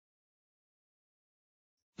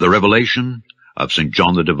The Revelation of St.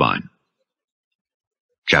 John the Divine.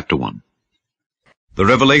 Chapter 1. The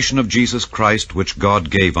revelation of Jesus Christ, which God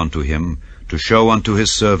gave unto him, to show unto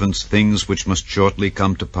his servants things which must shortly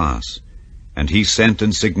come to pass. And he sent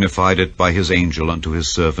and signified it by his angel unto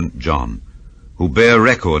his servant John, who bare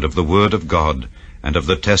record of the word of God, and of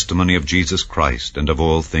the testimony of Jesus Christ, and of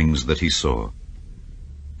all things that he saw.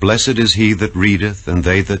 Blessed is he that readeth, and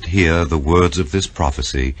they that hear the words of this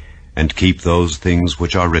prophecy, and keep those things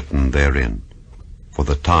which are written therein, for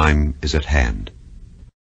the time is at hand.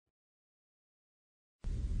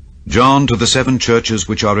 John, to the 7 churches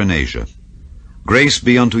which are in Asia. Grace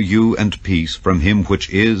be unto you and peace from him which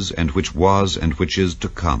is, and which was, and which is to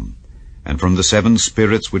come, and from the 7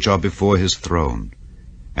 spirits which are before his throne,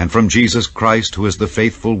 and from Jesus Christ, who is the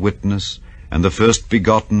faithful witness, and the first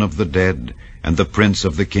begotten of the dead, and the prince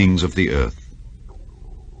of the kings of the earth.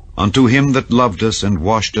 Unto him that loved us, and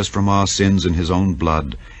washed us from our sins in his own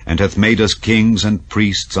blood, and hath made us kings and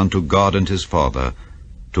priests unto God and his Father,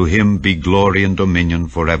 to him be glory and dominion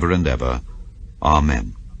for ever and ever.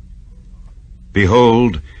 Amen.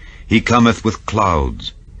 Behold, he cometh with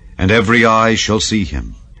clouds, and every eye shall see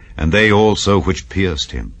him, and they also which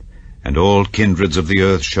pierced him, and all kindreds of the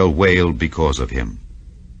earth shall wail because of him.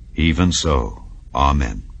 Even so.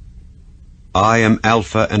 Amen. I am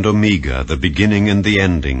Alpha and Omega, the beginning and the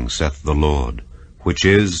ending, saith the Lord, which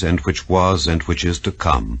is, and which was, and which is to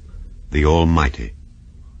come, the Almighty.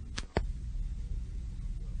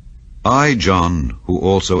 I, John, who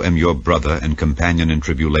also am your brother and companion in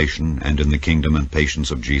tribulation and in the kingdom and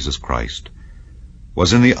patience of Jesus Christ,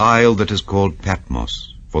 was in the isle that is called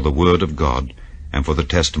Patmos, for the word of God, and for the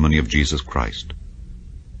testimony of Jesus Christ.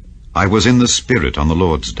 I was in the Spirit on the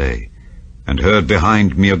Lord's day, and heard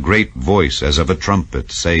behind me a great voice as of a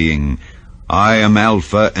trumpet, saying, I am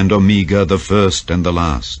Alpha and Omega, the first and the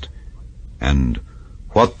last. And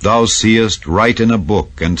what thou seest write in a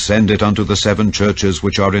book, and send it unto the 7 churches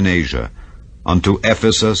which are in Asia, unto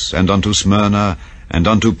Ephesus, and unto Smyrna, and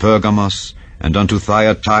unto Pergamos, and unto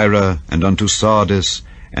Thyatira, and unto Sardis,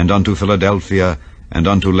 and unto Philadelphia, and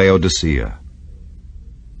unto Laodicea.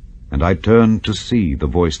 And I turned to see the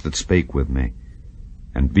voice that spake with me.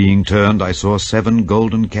 And being turned, I saw 7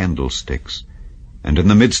 golden candlesticks, and in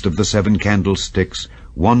the midst of the 7 candlesticks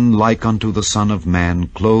one like unto the Son of Man,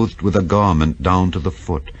 clothed with a garment down to the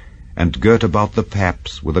foot, and girt about the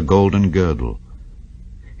paps with a golden girdle.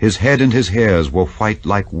 His head and his hairs were white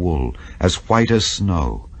like wool, as white as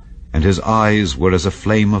snow, and his eyes were as a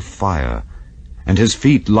flame of fire, and his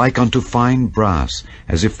feet like unto fine brass,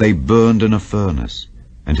 as if they burned in a furnace,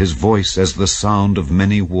 and his voice as the sound of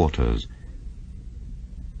many waters.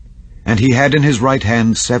 And he had in his right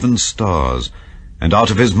hand 7 stars, and out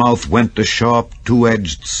of his mouth went a sharp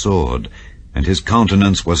 2-edged sword, and his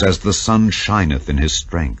countenance was as the sun shineth in his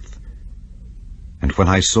strength. And when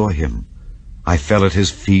I saw him, I fell at his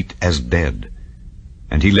feet as dead.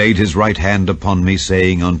 And he laid his right hand upon me,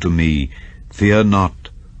 saying unto me, Fear not,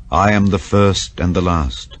 I am the first and the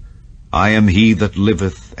last. I am he that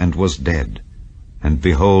liveth and was dead, and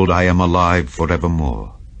behold, I am alive for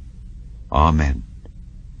evermore. Amen.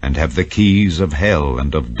 And have the keys of hell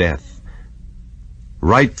and of death.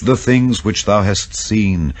 Write the things which thou hast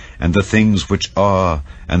seen, and the things which are,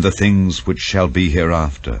 and the things which shall be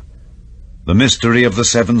hereafter. The mystery of the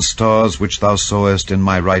 7 stars which thou sawest in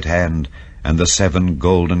my right hand, and the 7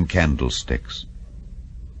 golden candlesticks.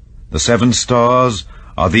 The 7 stars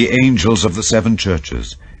are the angels of the 7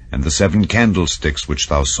 churches, and the 7 candlesticks which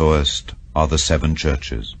thou sawest are the 7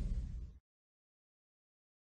 churches.